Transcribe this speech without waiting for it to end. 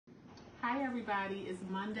Hi everybody, it's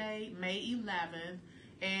Monday, May 11th,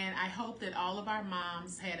 and I hope that all of our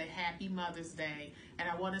moms had a happy Mother's Day. And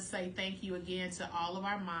I want to say thank you again to all of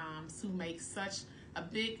our moms who make such a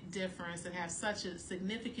big difference and have such a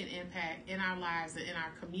significant impact in our lives and in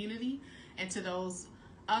our community, and to those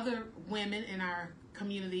other women in our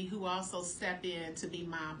community who also step in to be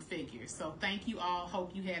mom figures. So thank you all.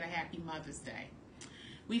 Hope you had a happy Mother's Day.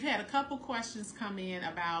 We've had a couple questions come in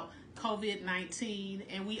about COVID-19,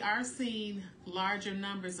 and we are seeing larger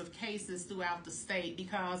numbers of cases throughout the state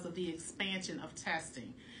because of the expansion of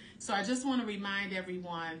testing. So I just want to remind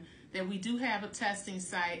everyone that we do have a testing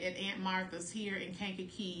site at Aunt Martha's here in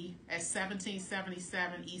Kankakee at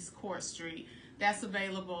 1777 East Court Street. That's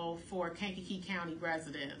available for Kankakee County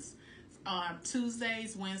residents.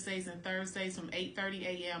 Tuesdays, Wednesdays, and Thursdays from 8:30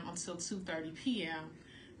 a.m. until 2:30 p.m.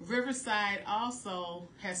 Riverside also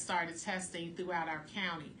has started testing throughout our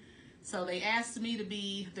county. So they asked me to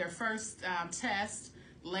be their first test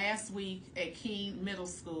last week at Keene Middle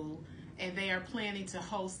School, and they are planning to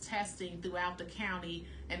host testing throughout the county.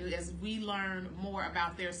 And as we learn more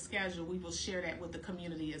about their schedule, we will share that with the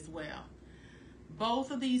community as well. Both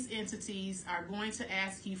of these entities are going to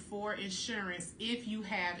ask you for insurance if you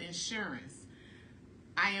have insurance.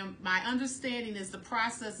 My understanding is the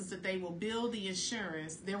process is that they will bill the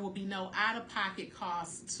insurance. There will be no out-of-pocket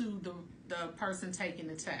costs to the person taking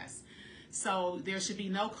the test. So there should be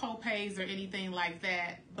no co-pays or anything like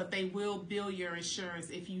that, but they will bill your insurance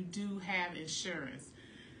if you do have insurance.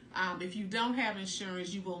 If you don't have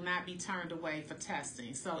insurance, you will not be turned away for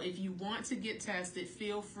testing. So if you want to get tested,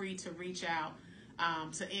 feel free to reach out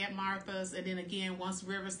to Aunt Martha's, and then again, once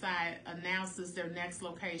Riverside announces their next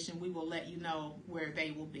location, we will let you know where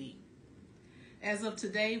they will be. As of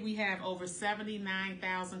today, we have over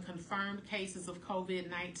 79,000 confirmed cases of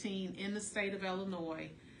COVID-19 in the state of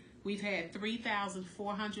Illinois. We've had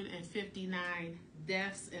 3,459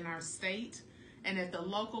 deaths in our state, and at the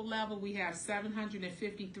local level, we have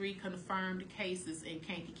 753 confirmed cases in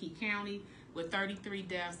Kankakee County with 33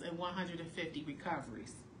 deaths and 150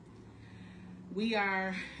 recoveries. We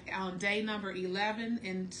are on day number 11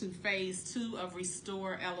 into phase 2 of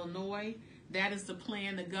Restore Illinois. That is the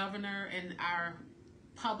plan the governor and our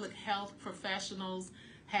public health professionals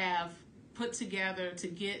have put together to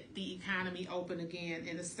get the economy open again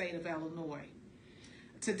in the state of Illinois.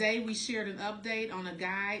 Today we shared an update on a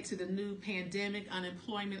guide to the new Pandemic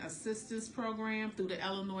Unemployment Assistance Program through the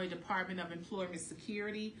Illinois Department of Employment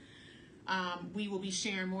Security. We will be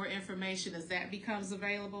sharing more information as that becomes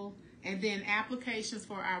available. And then applications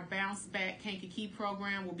for our Bounce Back Kankakee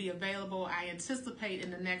program will be available, I anticipate, in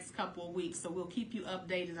the next couple of weeks. So we'll keep you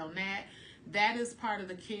updated on that. That is part of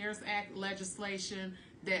the CARES Act legislation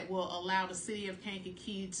that will allow the city of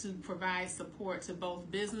Kankakee to provide support to both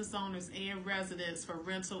business owners and residents for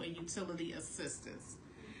rental and utility assistance.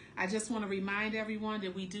 I just want to remind everyone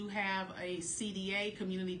that we do have a CDA,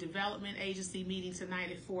 Community Development Agency, meeting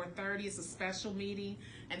tonight at 4:30. It's a special meeting.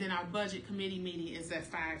 And then our Budget Committee meeting is at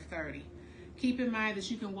 5:30. Keep in mind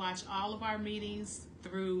that you can watch all of our meetings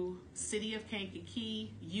through City of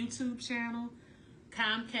Kankakee YouTube channel,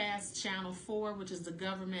 Comcast Channel 4, which is the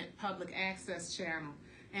government public access channel,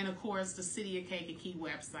 and of course the City of Kankakee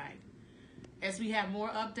website. As we have more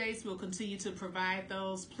updates, we'll continue to provide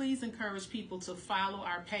those. Please encourage people to follow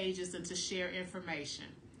our pages and to share information.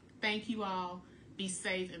 Thank you all. Be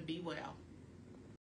safe and be well.